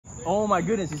Oh my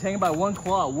goodness, he's hanging by one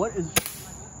claw. What is...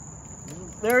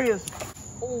 There he is.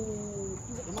 Oh,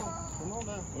 Come on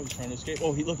now. oh, he's trying to escape.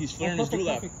 Oh, look, he's flaring his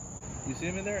dewlap. You see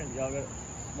him in there? And y'all got a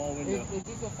small window.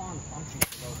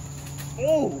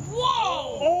 Oh!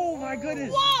 Whoa! Oh my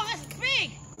goodness! Whoa, that's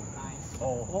big! Nice.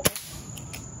 Oh,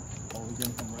 he's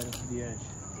gonna come right up to the edge.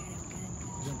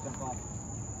 He's gonna jump off.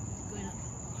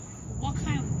 What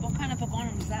kind of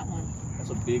iguana was that one? That's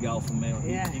a big alpha male.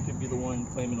 Yeah. He could be the one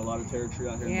claiming a lot of territory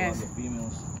out here. Yes. And a lot of the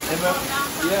females.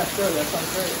 Yeah, sure. That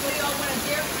sounds great. What do y'all want to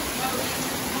hear?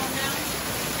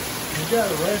 You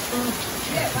got a restaurant?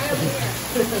 Yeah, right over here.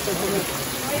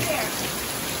 Right there.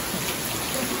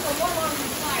 There's a one on the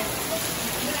side.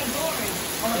 Then I'm boring.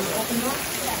 Oh, it's open door?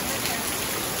 Yeah, right there.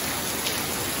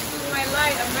 This is my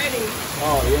light. I'm ready.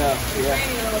 Oh, yeah. It's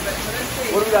raining a little bit, so let's see.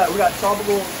 What do we got? We got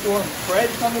tropical storm Fred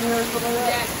coming here or something like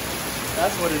that? Yes.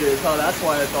 That's what it is. Oh, that's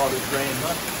why it's all this rain,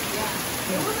 huh?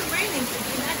 Yeah. It wasn't raining. It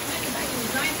was nice and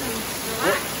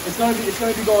relaxed. It's gonna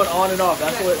be going on and off.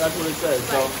 That's what it says.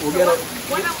 So we'll get it.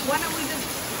 Why don't we just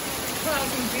put out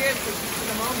some beers for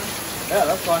the moment? Yeah,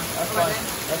 that's fine. That's fine.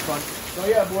 That's fine. So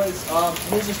yeah, boys.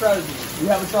 Here's the strategy. We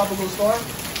have a tropical storm.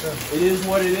 Sure. It is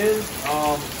what it is.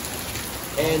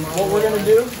 And what we're gonna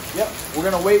do? Yep. We're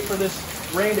gonna wait for this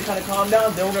rain to kind of calm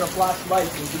down. Then we're gonna flash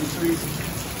lights into the trees.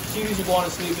 See these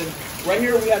iguanas sleeping. Right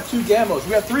here we have 2 gamos.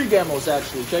 We have 3 gamos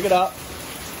actually. Check it out.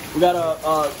 We got a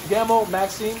Gamo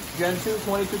Maxine Gen 2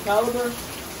 22 caliber.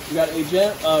 We got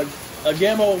another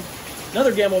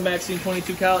Gamo Maxine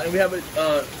 22 cal, and we have a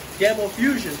Gamo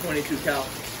Fusion 22 cal.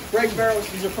 Break barrels.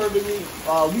 These are perfectly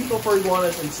lethal for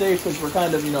iguanas and safe because we're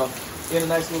kind of, in a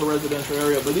nice little residential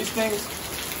area. But these things,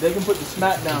 they can put the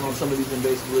smack down on some of these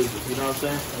invasive lizards. You know what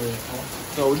I'm saying?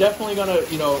 So we're definitely gonna,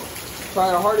 try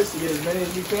our hardest to get as many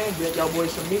as we can. Get y'all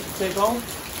boys some meat to take home.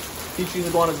 Teach these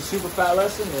iguanas a super fat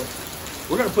lesson. And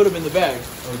we're gonna put them in the bag.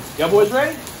 Y'all boys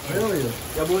ready? Hell yeah.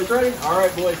 Y'all boys ready? All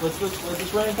right, boys. Let's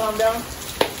this rain calm down.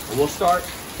 And we'll start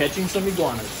catching some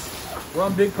iguanas. We're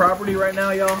on big property right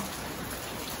now, y'all.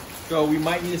 So we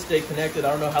might need to stay connected.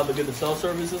 I don't know how good the cell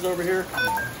service is over here.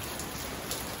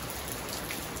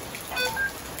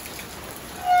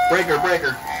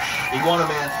 Breaker. Iguana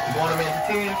man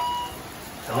to team.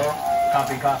 Hello?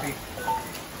 Copy. There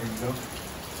you go.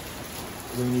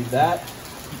 We need that.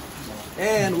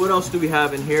 And what else do we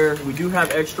have in here? We do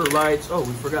have extra lights. Oh,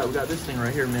 we forgot. We got this thing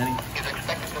right here, Manny. Is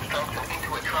expected to strengthen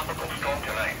into a tropical storm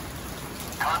tonight.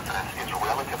 Confidence is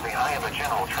relatively high in the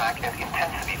general track and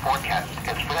intensity forecast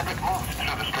as Frederick moves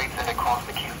through the straits and across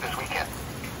the Keys this weekend.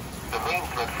 The main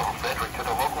threat from Frederick to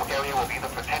the local area will be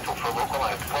the potential for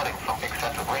localized flooding from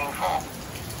excessive rainfall.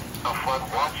 A flood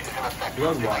watch is in effect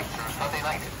from tonight through Sunday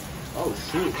night. Oh,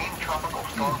 shoot. Sustained tropical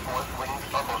storm force winds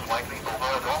are most likely over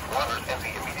the Gulf waters and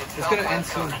the immediate It's gonna end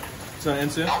soon. It's gonna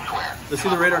end soon? Elsewhere, Let's see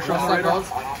the radar. Show them the radar.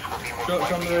 Show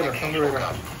them the radar. Show them the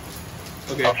radar.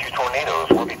 Okay. A few tornadoes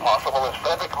will be possible as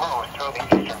Frederick moves through the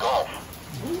eastern Gulf.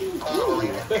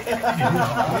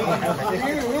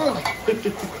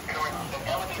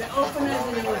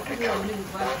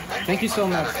 Thank you so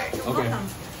much. Okay.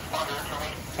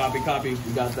 Copy.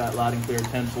 We got that loud and clear.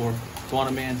 10-4.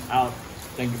 Iguana man out.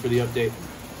 Thank you for the update.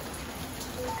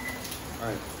 All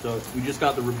right. So we just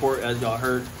got the report, as y'all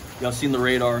heard. Y'all seen the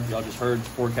radar. Y'all just heard the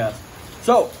forecast.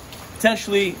 So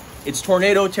potentially it's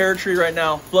tornado territory right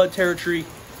now, flood territory,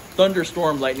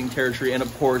 thunderstorm, lightning territory, and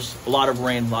of course a lot of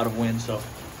rain, a lot of wind. So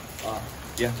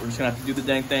yeah, we're just gonna have to do the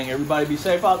dang thing. Everybody be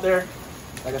safe out there.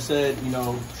 Like I said,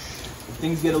 if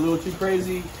things get a little too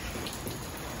crazy,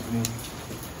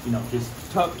 just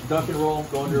duck and roll,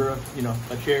 go under a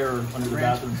chair or under the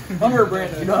bathroom, under a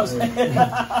branch. You know what I'm saying?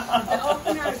 The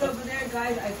opener is over there,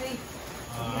 guys. I think.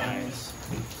 Nice.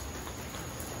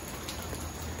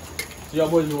 So y'all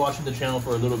boys been watching the channel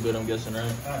for a little bit, I'm guessing,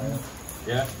 right?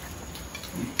 Yeah.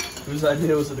 Whose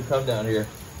idea was it to come down here?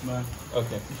 Mine.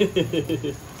 Okay.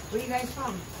 Where you guys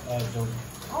from? Jordan.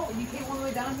 Oh, you came all the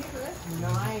way down here for this?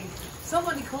 Nice.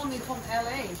 Somebody called me from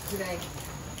LA today.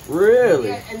 Really?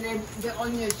 Yeah, and they're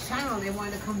on your channel. They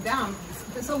wanted to come down.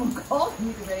 Someone called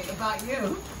me today about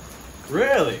you.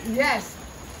 Really? Yes.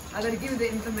 I gotta give you the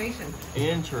information.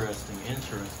 Interesting.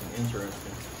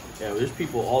 Yeah, there's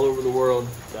people all over the world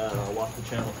that watch the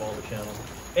channel, follow the channel,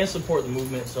 and support the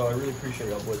movement. So I really appreciate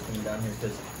y'all boys coming down here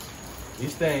because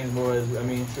these things, boys. I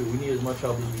mean, shoot, we need as much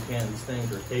help as we can. These things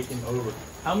are taking over.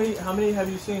 How many have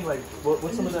you seen? Like,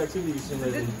 what's some of the activity you've seen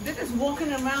lately? They're just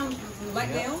walking around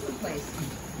like they own the place.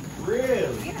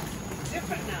 Really? Yeah, it's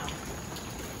different now.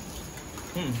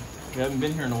 We haven't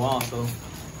been here in a while, so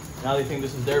now they think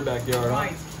this is their backyard,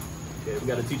 Right. Huh? Okay, we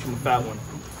got to teach them a fat one.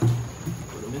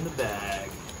 Put them in the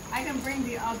bag. I can bring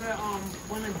the other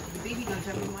one of the baby guns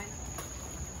up in mine.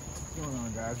 What's going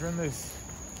on, guys? We're in this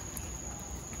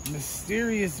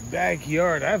mysterious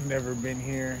backyard. I've never been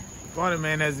here.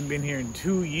 Iguanaman hasn't been here in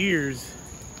 2 years.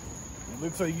 It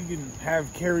looks like you can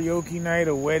have karaoke night,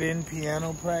 a wedding,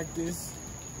 piano practice,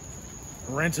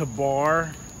 rent a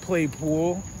bar, play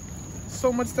pool.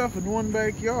 So much stuff in one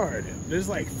backyard. There's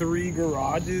like 3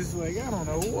 garages. Like, I don't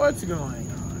know what's going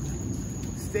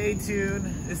on. Stay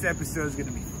tuned. This episode is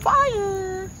gonna be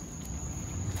fire.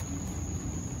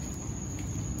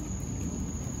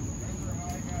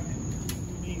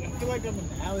 I feel like I'm in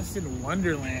Alice in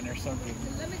Wonderland or something.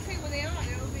 Let me tell you where they are.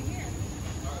 They're over here.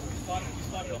 We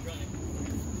spotted them running.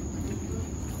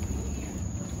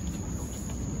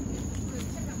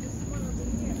 Check out this one over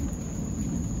here.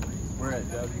 Where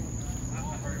at, Deb?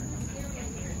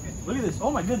 Look at this. Oh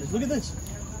my goodness. Look at this.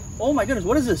 Oh my goodness.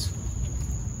 What is this?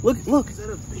 Look. Is that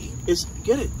a baby?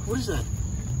 Get it. What is that?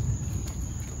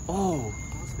 Oh.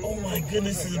 Oh my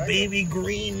goodness, it's a baby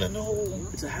green minnow.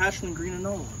 It's a hatchling green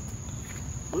anole.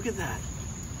 Look at that.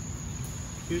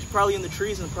 He was probably in the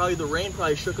trees and probably the rain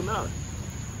probably shook him out.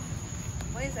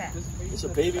 What is that? It's a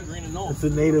baby green anole. It's a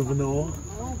native minnow.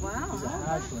 Oh, wow. It's a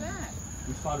hatchling.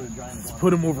 We spotted a giant Let's one.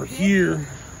 put him over here.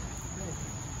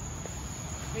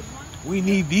 Big one? We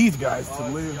need these guys to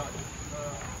live.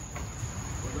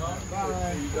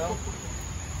 There you go.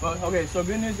 But okay, so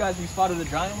good news, guys. We spotted a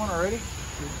giant one already.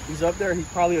 He's up there. He's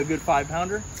probably a good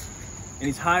 5-pounder, and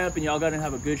he's high up, and y'all gotta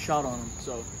have a good shot on him.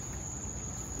 So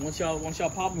once y'all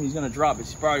pop him, he's gonna drop.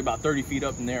 He's probably about 30 feet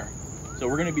up in the air. So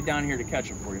we're gonna be down here to catch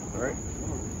him for you. All right?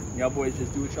 Y'all boys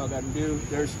just do what y'all gotta do.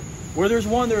 Where there's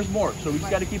one, there's more. So we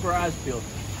just gotta keep our eyes peeled.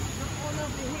 All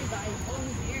over here, guys. All over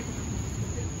here.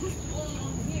 All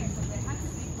over here. So they have to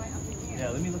be right up in here. Yeah,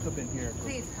 let me look up in here.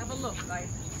 Please, have a look, guys.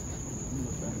 Let me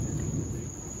look back here.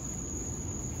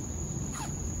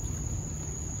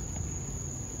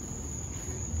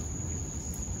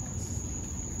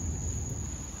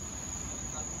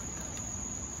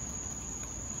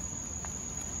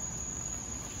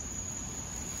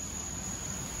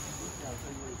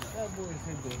 That boy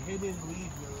hit the hidden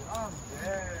leaf. I'm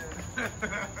dead.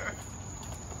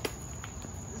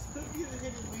 This could be the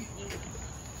hidden leaf.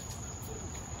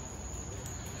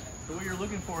 So what you're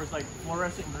looking for is like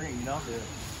fluorescent green, you know? Yeah. You've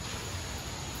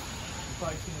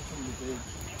probably seen it from the big.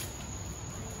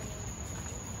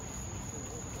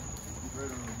 He's right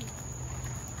over here.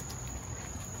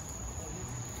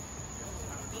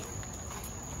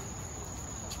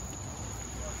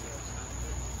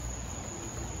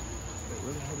 Wait,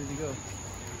 where the hell did he go?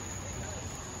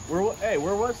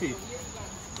 Where was he?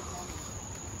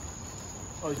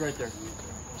 Oh, he's right there.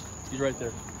 He's right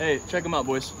there. Hey, check him out,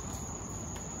 boys.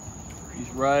 He's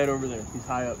right over there. He's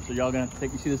high up. So y'all gonna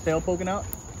take, you see this tail poking out?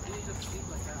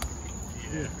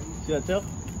 Yeah. See that tail?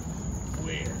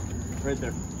 Where? Right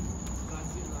there.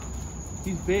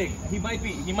 He's big. He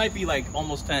might be like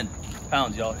almost 10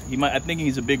 pounds, y'all. I'm thinking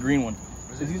he's a big green one.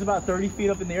 So he's about 30 feet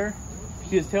up in the air.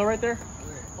 See his tail right there?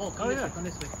 Oh, come yeah.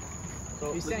 this way.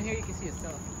 So You stand here, you can see his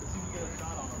tail.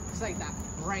 It's like that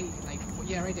bright, like,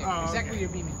 yeah, right there. Oh, exactly okay. where you're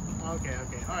beaming. Okay.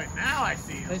 All right, now I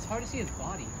see him. But it's hard to see his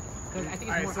body. Because I think it's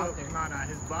All right, more so, out there. No,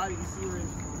 his body, you see where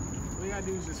all you gotta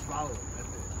do is just follow it. That's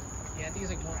it. Yeah, I think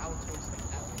it's like more out towards like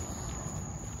that way.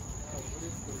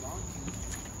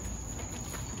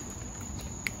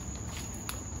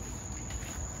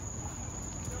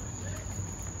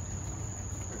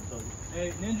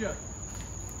 Hey, Ninja.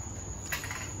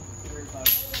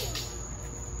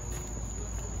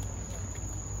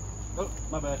 Oh,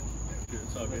 my bad.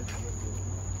 It's all good.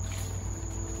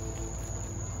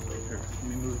 Here, let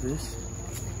me move this.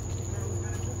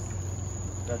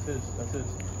 That's his.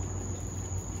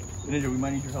 Ninja, we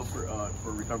might need your help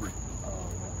for recovery.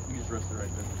 You just rest it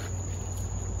right there.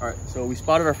 All right, so we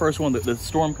spotted our first one. The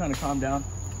storm kind of calmed down.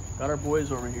 Got our boys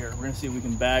over here. We're gonna see if we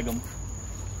can bag them.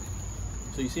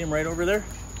 So you see him right over there?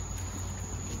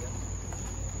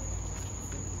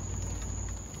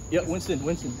 Yep, Winston,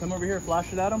 come over here,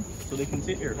 flash it at them so they can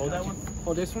see it. Here, hold that one.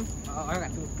 Oh, this one? I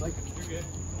got two. Like, You're good.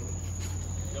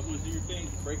 Y'all boys do your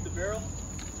thing. Break the barrel.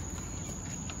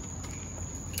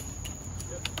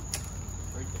 Yep.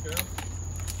 Break the barrel.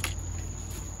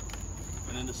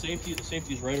 And then the safety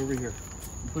is right over here.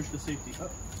 You push the safety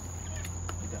up.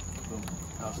 Like that. Boom.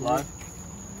 Now slide.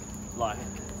 Slide.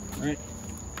 All right.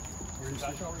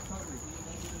 Got y'all recovery.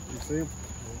 You see him?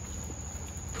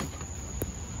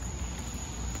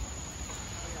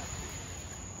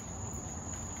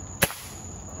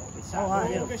 oh, I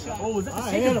hit him. Oh, was that the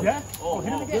I shake hit of him. death? Oh,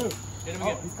 hit him wow. again. Hit him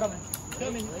again. He's coming. He's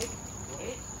coming.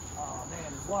 Oh,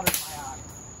 man, there's water in my eye.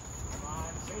 Come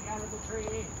on, shake out of the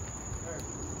tree. There.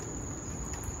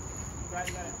 You got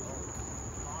it.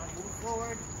 Come on, move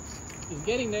forward. He's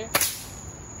getting there.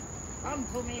 Come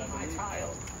to me, my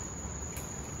child.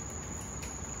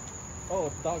 Oh,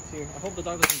 the dog's here. I hope the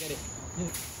dog doesn't get it.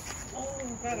 Oh,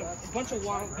 got a bunch of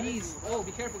wild bees. Oh,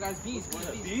 be careful, guys. Bees.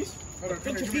 Bees? Hold on,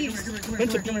 Bunch of bees.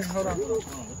 come here. Hold on.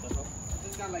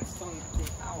 This got like stung.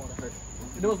 Ow, that hurt.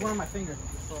 There was one on my finger.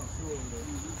 Wow,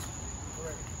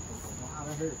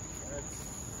 that hurt.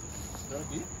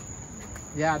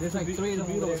 Yeah, there's like 3 of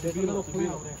them over there. There's a little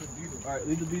food over there. All right,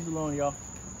 leave the bees alone, y'all.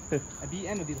 A bee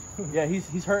and a beetle. Yeah,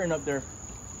 he's hurting up there.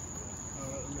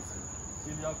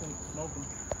 See if y'all can smoke him.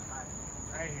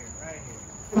 Right here.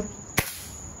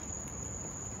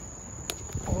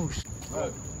 Oh, shit.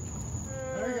 Look.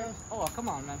 There he goes. Oh, come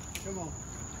on, man. Come on.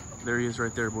 There he is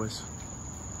right there, boys.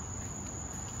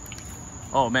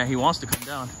 Oh, man, he wants to come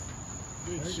down.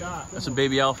 Good shot. That's a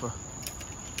baby alpha.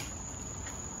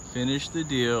 Finish the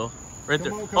deal. Right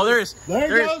there. Come on, Oh, there he is.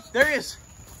 There he goes. There he is.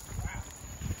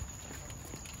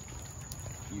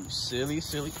 You silly.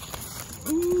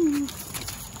 Ooh.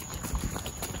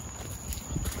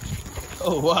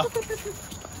 Oh, wow.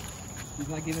 He's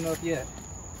not giving up yet.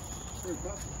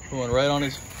 Going right on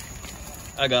his...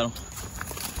 I got him.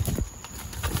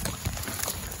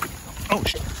 Oh,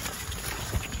 shit.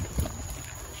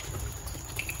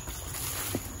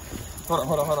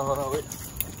 Hold on, wait.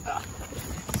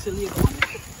 Silly iguana.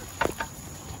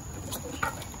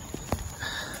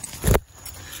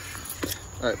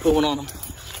 All right, put one on him.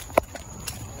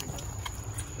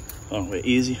 Oh, wait,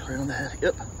 easy, right on the head.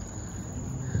 Yep.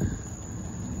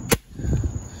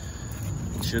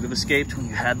 Should have escaped when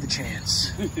you had the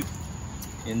chance.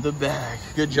 In the bag.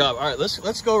 Good job. All right,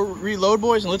 let's go reload,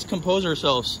 boys, and let's compose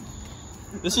ourselves.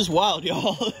 This is wild,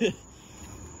 y'all.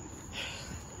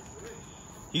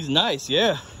 He's nice,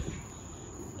 yeah.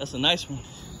 That's a nice one.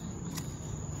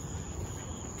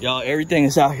 Y'all, everything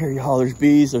is out here, y'all. There's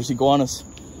bees, there's iguanas.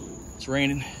 It's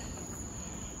raining.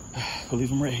 We'll leave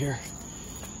them right here.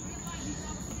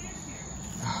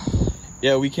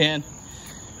 Yeah, we can.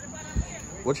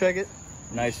 We'll check it.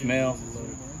 Nice male.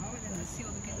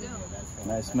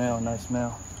 Nice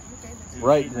male.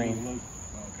 Bright green.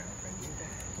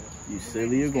 You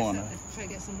silly iguana. Try to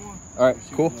get some more. All right,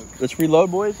 cool. Let's reload,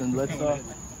 boys, and let's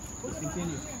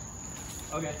continue.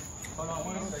 Okay. Hold on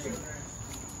one second.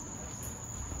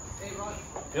 Hey, Rod.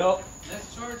 Yep.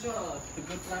 Let's charge the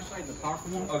good flashlight, the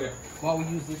powerful one. Okay. While we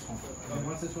use this one. And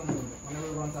once this one, whenever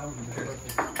it runs out, we can just put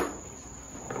this.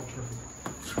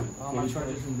 Perfect. My charge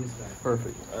is in this bag.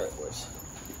 Perfect. All right, boys.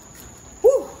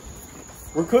 Woo!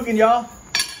 We're cooking, y'all.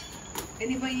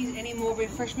 Anybody needs any more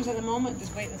refreshments at the moment?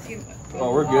 Just wait and see.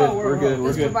 Oh, we're good. We're good. We're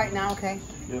Just for good. right now, okay?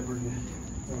 Yeah, we're good.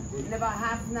 In about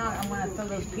half an hour, I'm gonna throw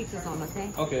those pizzas on,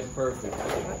 okay? Okay, perfect.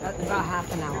 About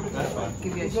half an hour. That's fine.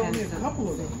 Give you a There's chance only a to. couple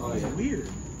of them. It's weird.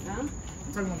 Huh? I'm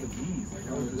talking about the bees. Like,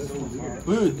 that's so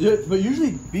weird. Dude, but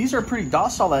usually bees are pretty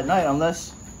docile at night,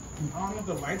 unless. I don't know if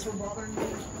the lights were bothering me.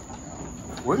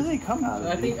 Where do they come out of?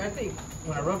 I think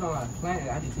when I rubbed on that plant, it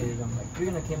agitated them. Like 3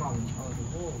 of them came out. And I was like,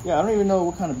 whoa. Yeah, I don't even know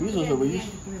what kind of bees those are, but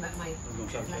usually.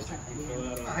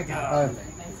 I got it.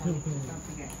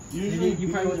 Usually You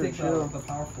probably would bees are take chill. the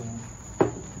powerful one.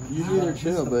 Usually they're This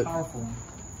chill, is the but powerful one.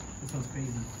 This one's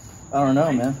crazy. I don't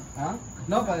know, man. Huh?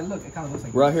 No, but look, it kind of looks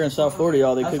like. We're out here in South Florida,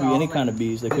 y'all. They That's could be all any like- kind of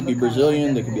bees. They could be look kinda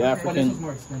Brazilian, they could be identical. But this was African.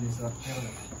 more extended, so.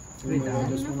 You wanna roll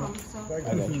this No one up? problem, so I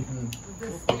got you. the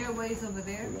stairways over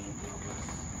there.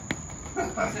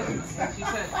 She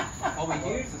said, over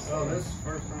here. Oh, this is the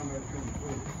first time I've been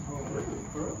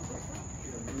to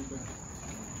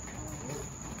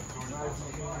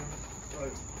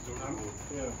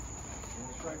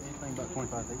About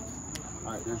 25 feet.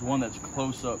 All right, there's one that's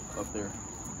close up there.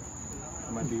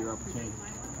 That might be your opportunity.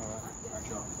 All right,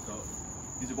 y'all. So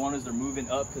these iguanas, they're moving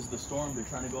up because of the storm. They're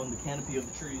trying to go in the canopy of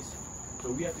the trees.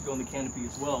 So we have to go in the canopy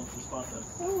as well to spot them.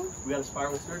 We got a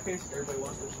spiral staircase. Everybody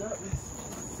wants their step.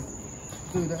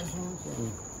 Dude, that's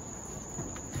awesome.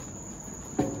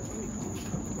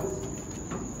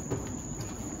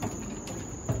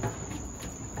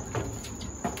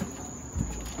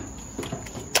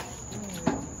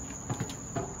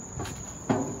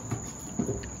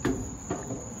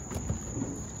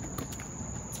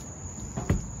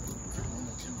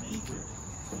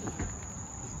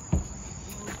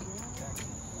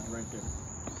 Right there.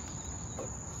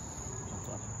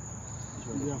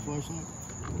 You got a flashlight?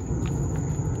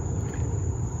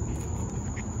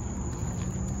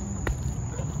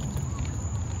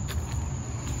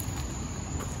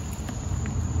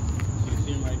 You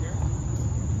see him right here?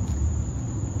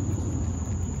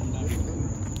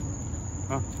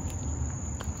 Huh?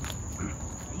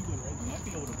 You go right. You might be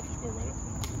able to go right up.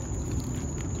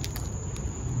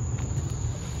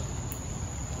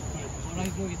 Oh, no,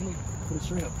 he's moving. Put it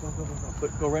straight up.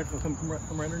 Go right, come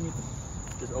right underneath it.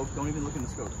 Just don't even look in the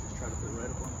scope. Just try to put it right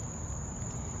up on it.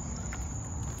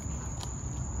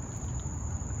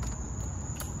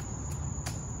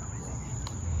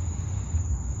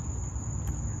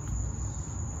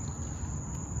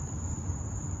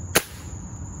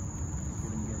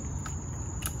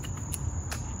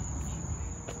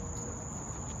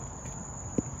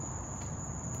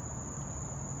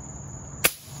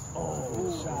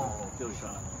 Kill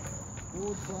shot.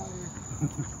 Old fire.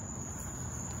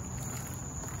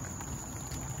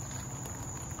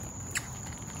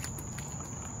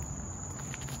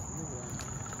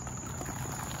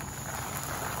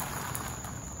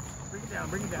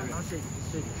 Bring it down. Don't shake it.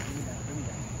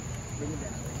 Bring it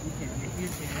down. You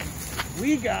can.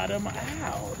 We got him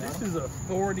out. This is a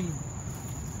 40.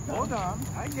 Hold on.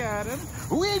 I got him.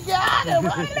 We got him.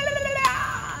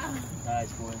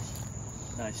 Nice, boys.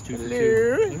 Nice, 2 for 2.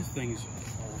 Those things.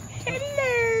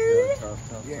 Hello.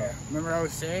 Tough. Yeah. Remember I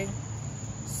was saying?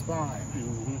 Spine.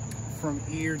 From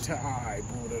ear to eye,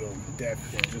 bullet him. Death.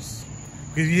 Just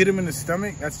because you hit him in the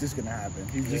stomach, that's just gonna happen.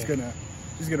 He's just gonna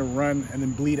run and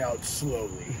then bleed out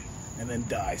slowly, and then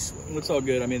die slowly. It's all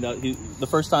good. I mean, the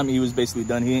first time he was basically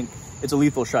done. It's a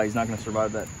lethal shot. He's not gonna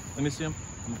survive that. Let me see him.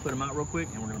 I'm gonna put him out real quick,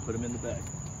 and we're gonna put him in the bag.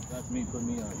 That's me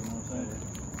putting me out. You know what I'm saying?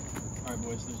 All right,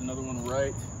 boys. There's another one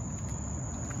right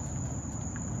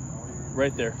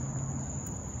there.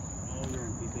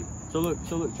 So look,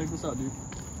 check this out, dude.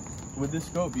 With this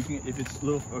scope, you can, if it's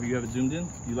little, or you have it zoomed in,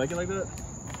 you like it like that? A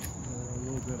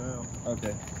little bit out.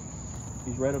 Okay.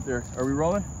 He's right up there. Are we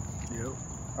rolling? Yep.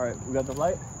 All right, we got the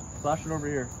light. Flash it over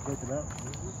here. Look it up.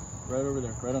 Right over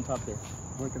there, right on top there.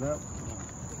 Look it up.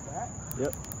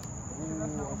 Yep.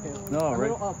 Ooh, okay. No,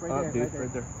 right up, right there, dude,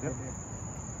 right there. Yep.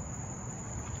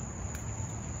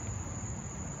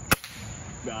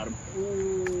 Got him.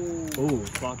 Ooh,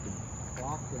 blocked him.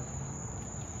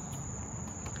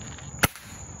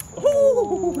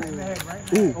 Ooh, right in the head, right in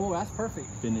the head. Ooh. Oh, that's perfect.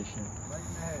 Finish him. Right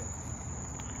in the head.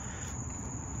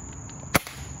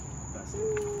 That's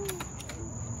it.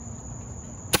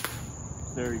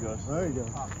 There he goes. There you go.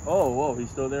 Oh, whoa, he's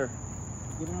still there.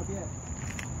 Giving up yet?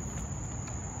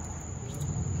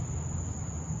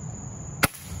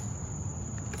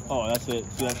 Oh, that's it.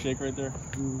 See that shake right there?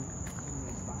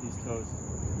 He's toast.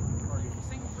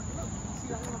 See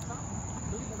that one up top?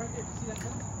 Look at right there. See that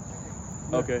one?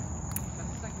 Okay.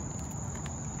 That's the second one.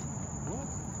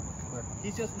 What?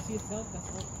 He's just, you see his tail? That's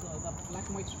what the black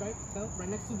and white stripe tail right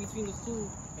next to between those two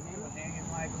bananas. Hanging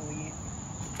like a weed.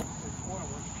 There's 4 of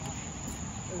them.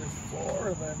 There's 4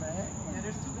 of them, man. Yeah,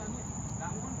 there's 2 down here.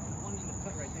 That one and one in the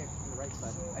cut right there on the right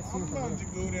side. I see I'm him about from to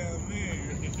here. go down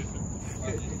there.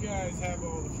 You guys have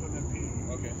all the fun up here.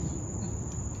 Okay.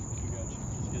 We got you.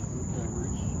 Just get the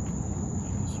coverage.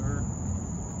 Thank you, sir.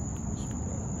 This one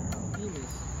right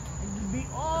Penis.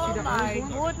 Oh See that my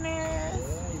orange one? goodness!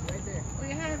 Yeah, he's right there. We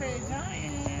have a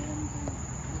giant.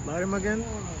 Light him again. 1,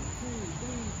 2,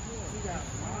 3, 4. See that?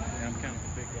 there. I'm kind of a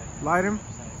big guy. Light him.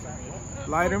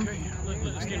 Light him. Look,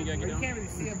 just kidding, you You gotta get can't down. really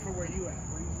see him from where you at.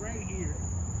 But he's right here.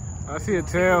 I see a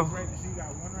tail. Right, so you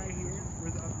got one right here.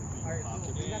 Where's the other? Alright,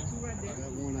 so we got 2 right there.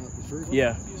 One out the first.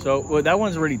 Yeah, so well, that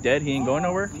one's already dead. He ain't going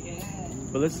nowhere. Yeah.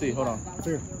 But let's see, hold on.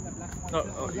 Here. No,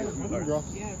 oh, yeah. All right. Draw.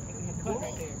 Yeah, in the cut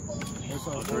right there. That's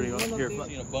all. There you go. Here, I've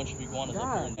seen a bunch of iguanas up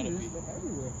here God, in dude, Canopy. they're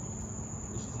everywhere.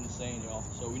 This is insane, y'all.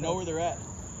 So we know where they're at.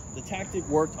 The tactic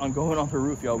worked on going on the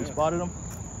roof, y'all. We spotted them.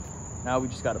 Now we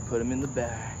just got to put them in the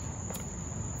bag.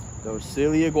 Those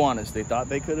silly iguanas. They thought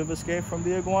they could have escaped from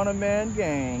the Iguana Man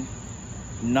gang.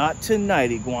 Not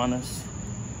tonight, iguanas.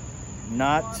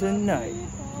 Not tonight.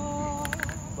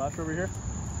 Flash over here.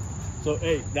 So,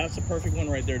 hey, that's a perfect one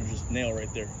right there to just nail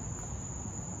right there.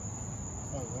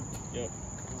 Yep.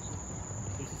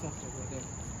 There's a suspect right there.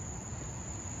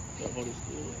 So hold it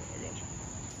still. I got you.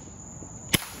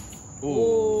 Oh,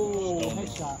 Ooh, stone.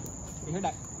 headshot. You heard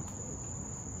that?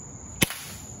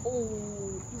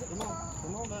 Oh,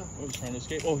 come on now. Oh, he's trying to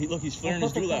escape. Oh, look, he's flaring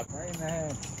his dewlap. Right in the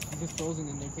head. He's just frozen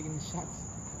and they're taking these shots.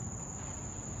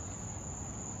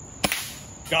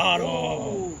 Got him.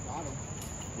 Oh, got him.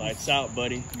 Lights out,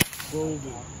 buddy.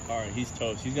 Golden. All right, he's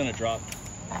toast. He's gonna drop.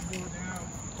 I'm going down.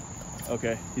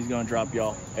 Okay, he's gonna drop,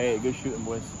 y'all. Hey, good shooting,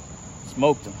 boys.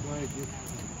 Smoked him.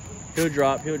 He'll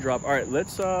drop. He'll drop. All right,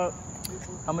 let's. How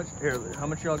much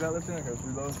y'all got left in there? Here's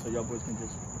reload, so y'all boys can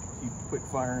just keep quick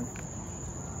firing.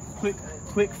 Quick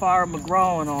fire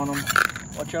McGraw on them.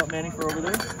 Watch out, Manny, for over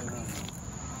there.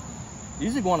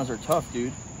 These iguanas are tough,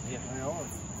 dude. Yeah, they are.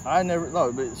 I never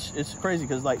no, but it's crazy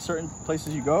because like certain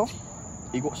places you go,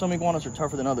 some iguanas are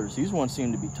tougher than others. These ones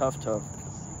seem to be tough.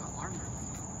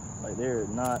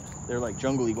 Like they're like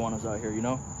jungle iguanas out here, you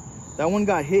know? That one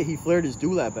got hit, he flared his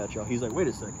dewlap at y'all. He's like, wait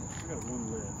a second. I got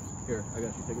one left. Here, I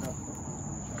got you, take it out.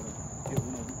 Hit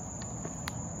one of them.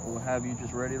 We'll have you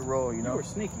just ready to roll, you know? You were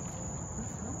sneaky.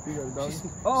 You got a dog?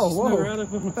 Oh, whoa. Snugger out of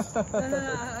him.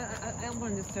 I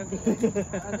want this turkey.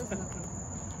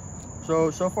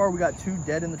 So far we got 2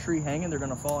 dead in the tree hanging. They're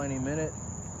gonna fall any minute.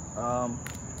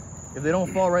 If they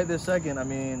don't fall right this second, I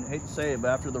mean, hate to say it, but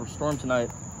after the storm tonight,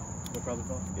 they'll probably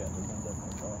fall. Yeah, they're gonna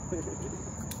definitely fall.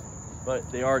 But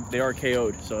they are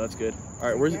KO'd, so that's good. All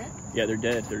right, where's it? Yeah, they're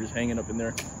dead. They're just hanging up in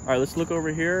there. All right, let's look over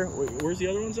here. Where's the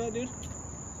other ones at, dude?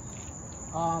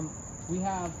 We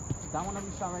have that one that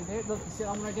we shot right there. Look, you see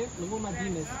that one right there? Look where my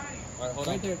beam is. All right, hold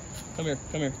Right on. there. Come here.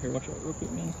 Here, watch out real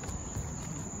quick, man.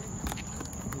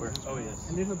 Where? Oh, yes.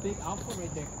 And there's a big alpha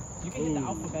right there. You can hit the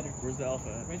alpha better. Where's the alpha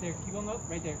at? Right there. Keep going up.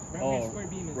 Right there. Right where your square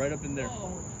beam is. Right up in there.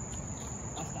 Oh.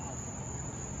 That's the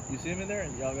alpha. You see him in there?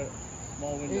 And y'all got a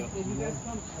small window. If you guys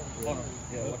come, Hold on.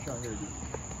 Yeah, watch out here, dude.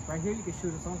 right here you can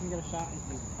shoot. If someone can get a shot,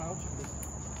 if you crouch.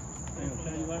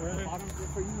 Bottom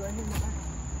for you right here in the back.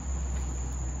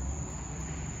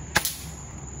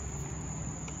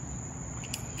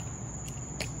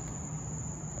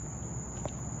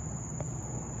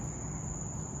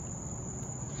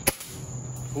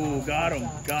 Ooh, got him.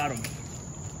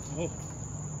 Oh.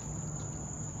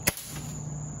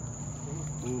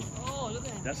 Ooh. Oh, look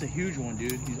at that. That's a huge one,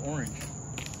 dude. He's orange.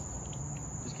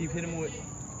 Just keep hitting him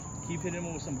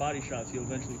with some body shots. He'll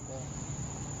eventually fall.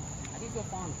 I think you'll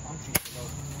fall on trees.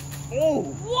 Oh!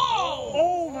 Whoa!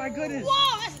 Oh my goodness!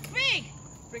 Whoa, that's big!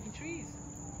 Breaking trees.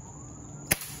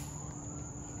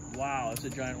 Wow, that's a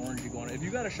giant orange iguana. If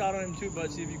you got a shot on him too,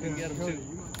 bud, see if you can get him too.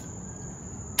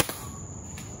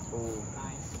 Oh.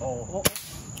 Nice. Oh,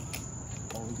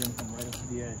 he's gonna come right up to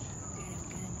the edge.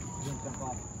 He's gonna jump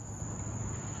off.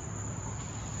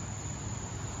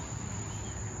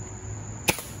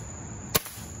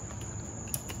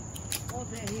 Oh,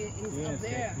 there he is up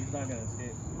there. He's not gonna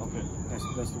escape. Okay,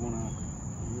 that's the one I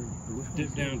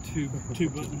dipped down two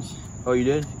buttons. Oh, you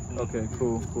did? Okay,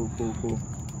 cool.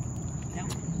 Now,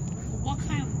 what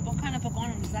kind of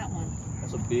iguana is that one?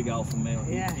 That's a big alpha male.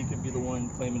 Yeah. He could be the one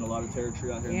claiming a lot of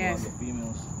territory out here Yes. and a lot of the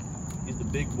females. He's the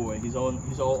big boy. He's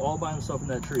all by himself in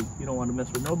that tree. He don't want to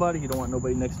mess with nobody. He don't want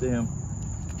nobody next to him.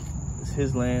 It's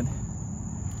his land.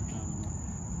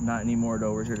 Not anymore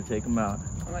though. We're here to take him out.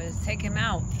 All right, let's take him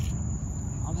out.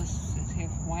 I'll just sit here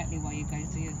quietly while you guys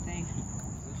do your thing.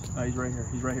 Oh, he's right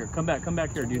here. Come back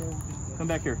here, dude. Come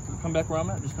back here. Come back where I'm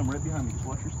at. Just come right behind me. Just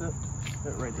watch your step.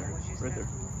 Right there.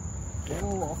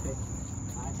 Oh, okay.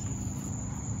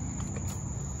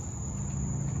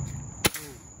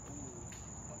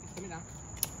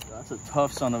 That's a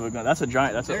tough son of a gun. That's a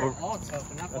giant. That's They're a. all tough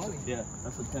and not falling. Yeah,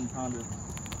 that's a 10-pounder.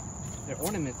 They're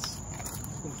ornaments.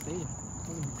 It's gonna stay.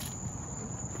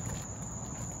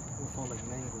 They'll fall like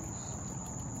mangoes.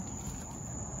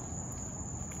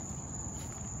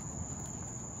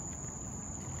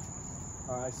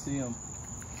 All right, I see him.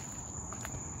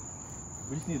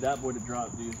 We just need that boy to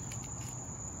drop, dude.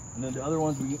 And then the other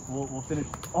ones we'll finish.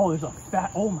 Oh, there's a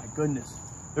fat. Oh my goodness.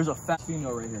 There's a fat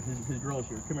female right here. His girl's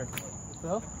here. Come here.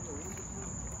 So?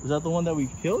 Is that the one that we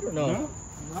killed or no? No,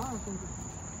 I think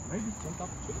maybe jump off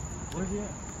the tree. Where's he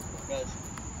at? Guys,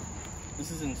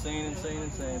 this is insane.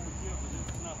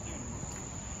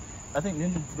 I think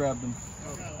Ninja grabbed him.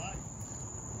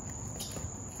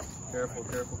 Careful.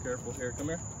 Here, come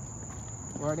here.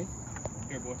 Where are they?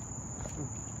 Here, boy.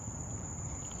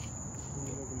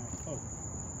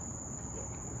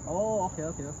 Oh, okay.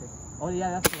 Oh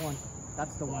yeah, that's the one.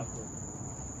 That's the one.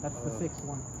 That's the 6th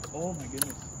one. Oh my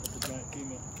goodness. That's a giant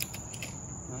female.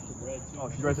 Oh,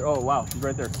 she's right there. Oh wow, she's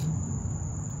right there.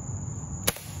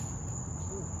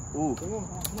 Ooh.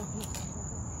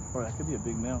 Oh, that could be a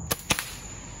big male.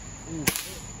 Ooh.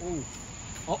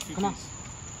 Oh, come on.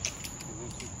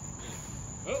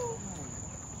 Oh!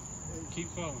 Keep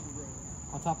falling.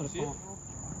 On top of the See it? phone.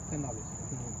 $10.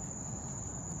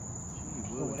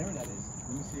 Or whatever that is.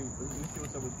 Let me see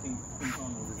what's up with King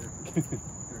Kong over there.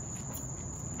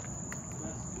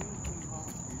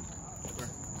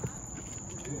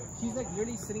 She's like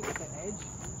literally sitting at the edge.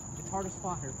 It's hard to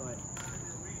spot her, but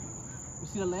you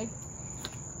see the leg?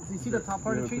 You see the top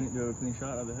part of the tree? Do you have a clean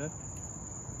shot of the head?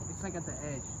 It's like at the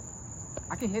edge.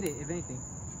 I can hit it if anything.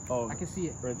 Oh, I can see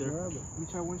it. right there. Let me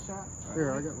try one shot.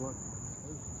 Here, I got one.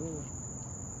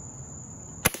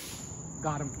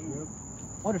 Got him. Yep.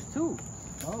 Oh, there's 2.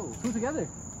 Oh. 2 together.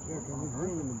 Yeah, because there's one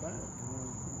in the back.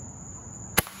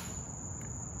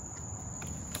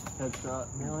 Headshot.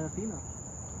 Male and a female.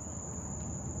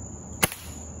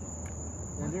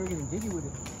 And they were getting jiggy with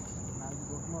it.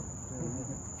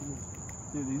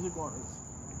 Dude, these iguanas.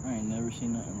 I ain't never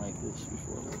seen nothing like this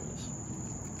before. Look at this.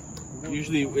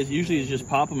 Usually it's just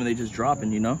pop them and they just drop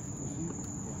in, you know?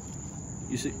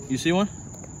 You see one?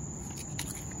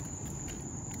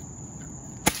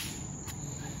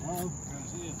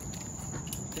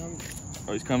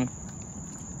 Oh, he's coming.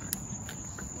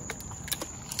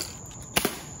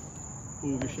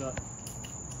 Ooh, good shot.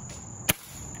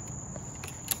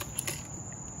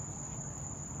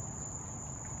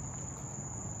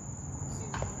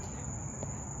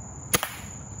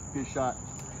 Good shot.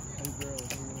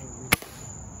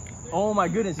 Oh my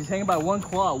goodness, he's hanging by one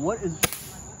claw. What is...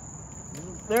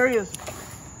 There he is.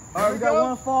 All right, we got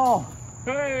one fall.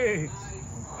 Hey!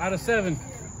 Out of 7.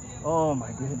 Oh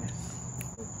my goodness.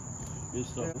 Good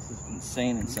stuff. This is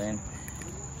insane.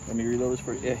 Let me reload this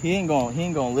for you. Yeah, he ain't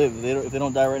gonna live. If they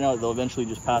don't die right now, they'll eventually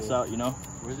just pass out, you know?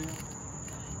 Where's he?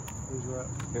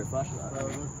 Here, flash it out.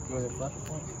 Go ahead, flash the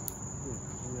point.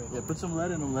 Yeah, put some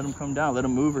lead in him, let him come down, let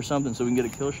him move or something so we can get a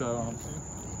kill shot on him.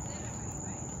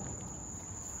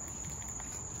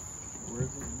 Where is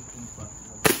it?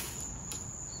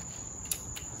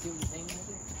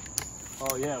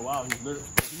 Oh yeah, wow, he's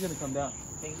gonna come down.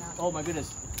 Oh my goodness,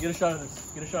 get a shot of this,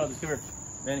 come here,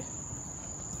 Manny.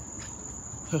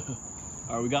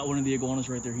 All right, we got one of the iguanas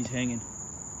right there, he's hanging.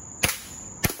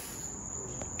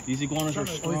 These iguanas are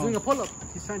strong. Oh, he's doing a pull-up.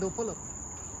 He's trying to do a pull-up.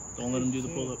 Don't let him do the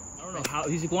pull-up. I don't know how,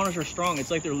 these iguanas are strong.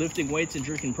 It's like they're lifting weights and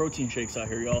drinking protein shakes out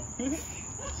here, y'all.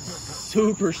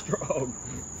 Super strong.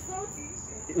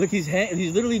 Look, he's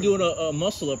literally doing a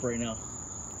muscle up right now.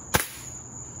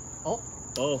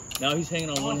 Oh, now he's hanging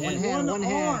on one hand. One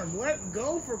hand. Arm. Let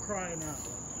go for crying out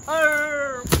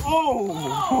Oh!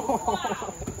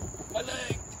 loud. My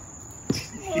leg.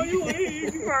 Oh, you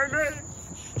weak, partner.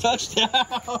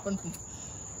 Touchdown!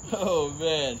 Oh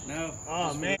man. No.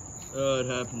 Oh man. Oh, it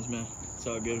happens, man. It's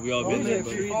all good. We all been Only there, if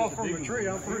buddy. you fall from a tree,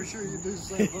 I'm pretty sure you do the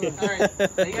same thing. Alright, do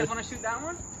you guys want to shoot that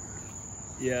one?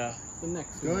 Yeah. The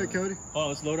next. Go ahead, Cody. Oh,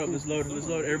 let's load up. Let's load.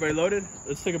 Everybody loaded?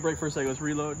 Let's take a break for a second. Let's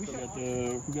reload. We got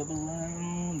the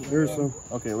round. There's some.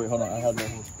 Okay, wait, hold on. I have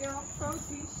that. They're on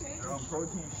protein shakes. They're on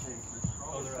protein shakes.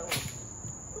 Oh, they're up.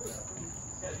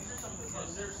 Yeah, these are some of the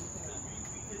there's some things that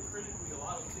we did critically a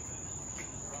lot of things.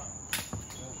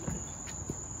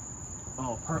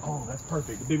 Oh, that's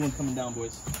perfect. The big one's coming down,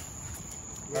 boys.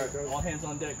 All right, all hands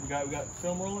on deck. We got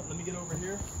film rolling. Let me get over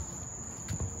here.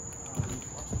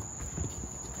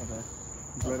 Okay.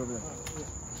 He's right over there.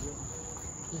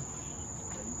 Yeah,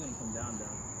 he's gonna come down.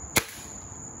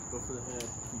 Go for the head if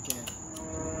you can.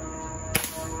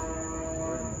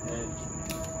 Right in the head.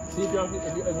 See if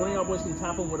one of y'all boys can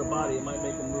tap him with a body, it might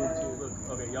make him move too. Look,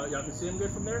 okay, y'all can see him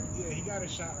good from there? Yeah, he got a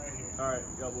shot right here. All right,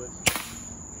 y'all boys.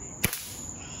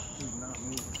 He's not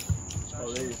moving.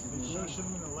 Oh, there he is. Shoot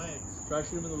him in the legs. Try to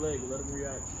shoot him in the leg. Let him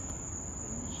react.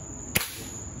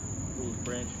 Ooh,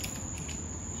 branch.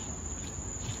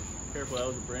 Careful, that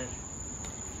was a branch.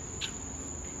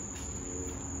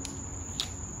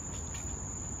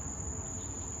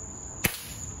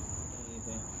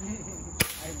 There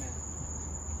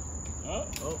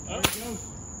it goes.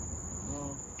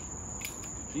 No.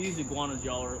 These iguanas,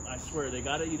 y'all, are, I swear, they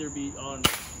gotta either be on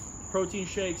protein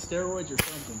shakes, steroids, or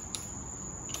something.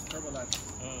 Herbalife.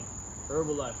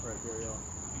 Herbalife right there, y'all.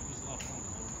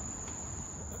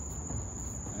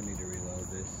 I need to reload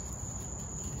this.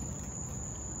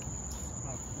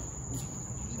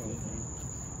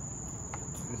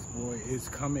 This boy is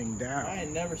coming down. I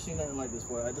ain't never seen nothing like this,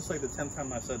 boy. This is like the 10th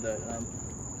time I've said that. And I'm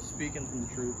speaking from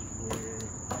the truth.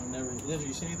 I've never. Have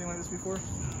you seen anything like this before?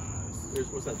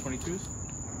 What's that? 22s?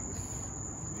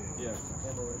 Yeah.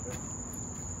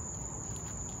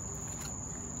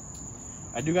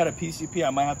 I do got a PCP. I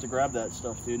might have to grab that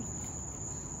stuff, dude.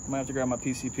 I might have to grab my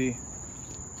PCP.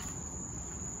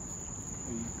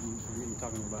 You're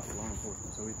talking about law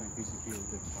enforcement, so we think PCP is a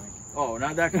different thing. Oh,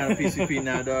 not that kind of PCP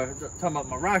now, dog. Talking about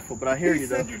my rifle, but I hear you,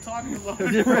 though. You're talking about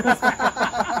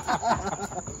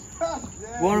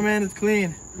Waterman is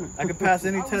clean. I can pass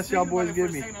any test y'all boys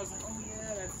give me. I was like, oh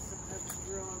yeah, that's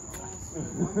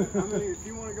I mean, if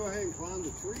you want to go ahead and climb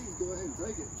the trees, go ahead and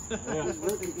take it. Just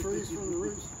rip the trees from the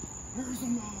roots. Here's the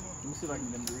mom. Let me see if I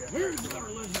can get them to Here's our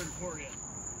lizard for you.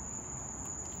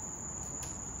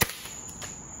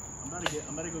 I'm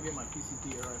about to go get my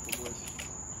PCP air rifle, boys.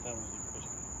 That was a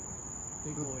Christian.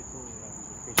 Big boy told me that was a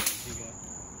Christian he got.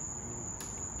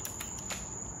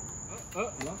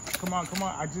 Come on. Come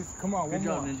on. Good One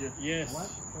job, more. Ninja. Yes. What?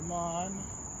 Come on.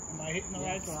 Am I hitting the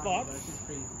right spot? That's just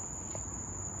crazy.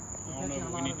 I don't know,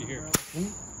 but we need to hear. I'm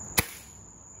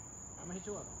gonna hit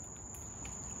you up.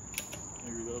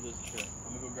 Let me reload this shit.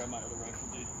 I'm gonna go grab my other rifle,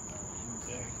 dude.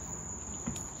 Okay.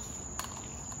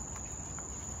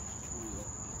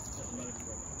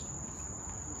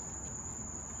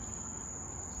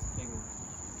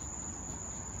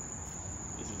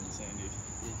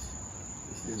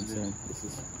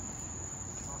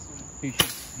 He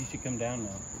should come down now.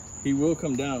 He will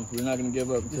come down. We're not going to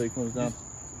give up until he comes down.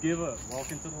 Give up.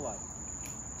 Walk into the light.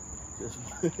 Just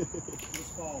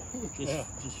fall. Just,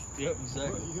 yep,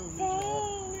 exactly.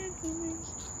 Fall into me.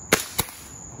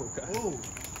 Okay. Oh.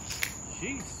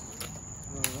 Jeez.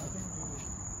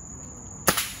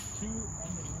 Two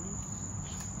on the roof.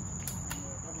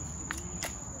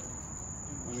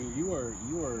 I mean, you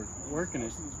are working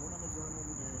it.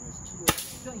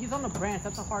 He's on the branch.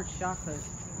 That's a hard shot because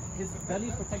his belly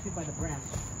is protected by the branch.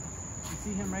 You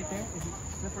see him right there? Is he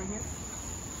slip right here?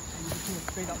 And you can see him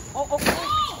straight up. Oh, oh,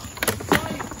 oh!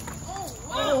 Oh,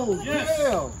 wow. Oh, Yes.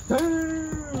 yeah.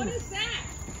 Damn. What is that?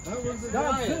 That was a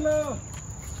giant. Godzilla!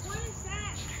 What is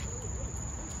that?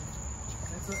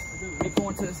 They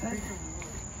going to his head.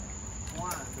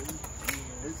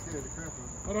 They scared the crap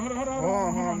out of me. Hold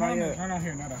on, not yet. Not out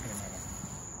here.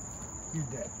 He's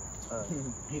dead.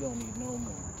 He don't need no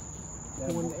more.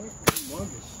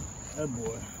 That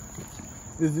boy.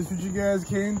 Is this what you guys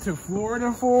came to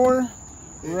Florida for?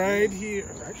 Right here.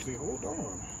 Actually, hold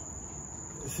on.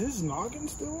 Is his noggin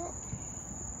still up?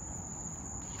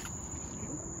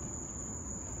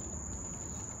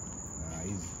 Nah,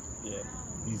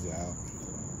 he's out.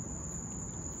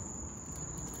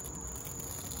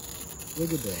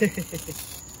 Look at that.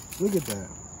 Look at that.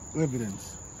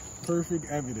 Evidence. Perfect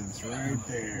evidence right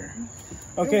there.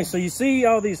 Okay, so you see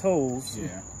all these holes.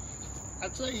 Yeah.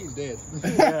 I'd say he's dead.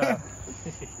 Yeah.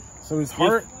 So his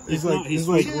heart is like he's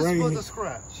like Just right for here. the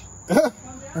scratch.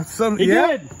 That's some, He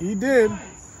yeah, did. he did.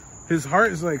 His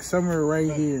heart is like somewhere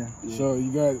right here. So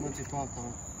you got, Once you pop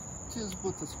on, just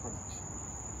with the scratch.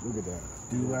 look at that.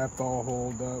 Dewlapped all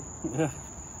holed up. Yeah.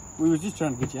 We were just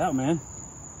trying to get you out, man.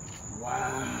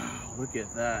 Wow, look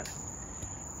at that.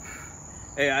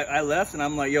 Hey, I left and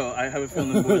I'm like, yo, I have a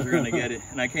feeling the boys are gonna get it.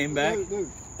 And I came back. Dude,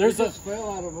 There's it a just fell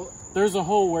out of it. there's a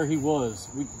hole where he was.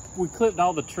 We clipped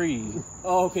all the trees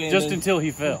Oh, okay. and just then until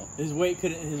he fell. his weight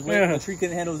couldn't. Yeah. The tree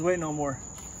couldn't handle his weight no more.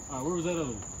 Where was that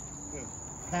other?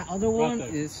 That other one there.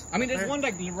 is. I mean, there's one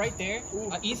like right there.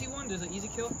 An easy one. There's an easy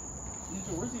kill.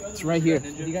 Where's the other? It's right here.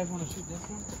 Ninja? Do you guys want to shoot this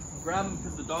one? Grab him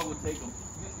because the dog would take him.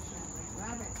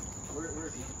 Grab it. Where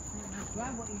is he?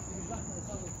 Grab what you got to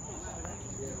the other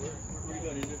Where you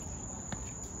go, Ninja?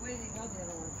 Where did he go, the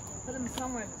other one? Put him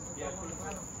somewhere. Yeah.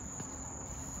 Grab him.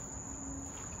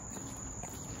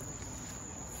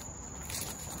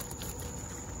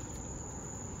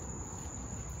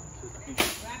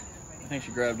 I think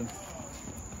she grabbed him.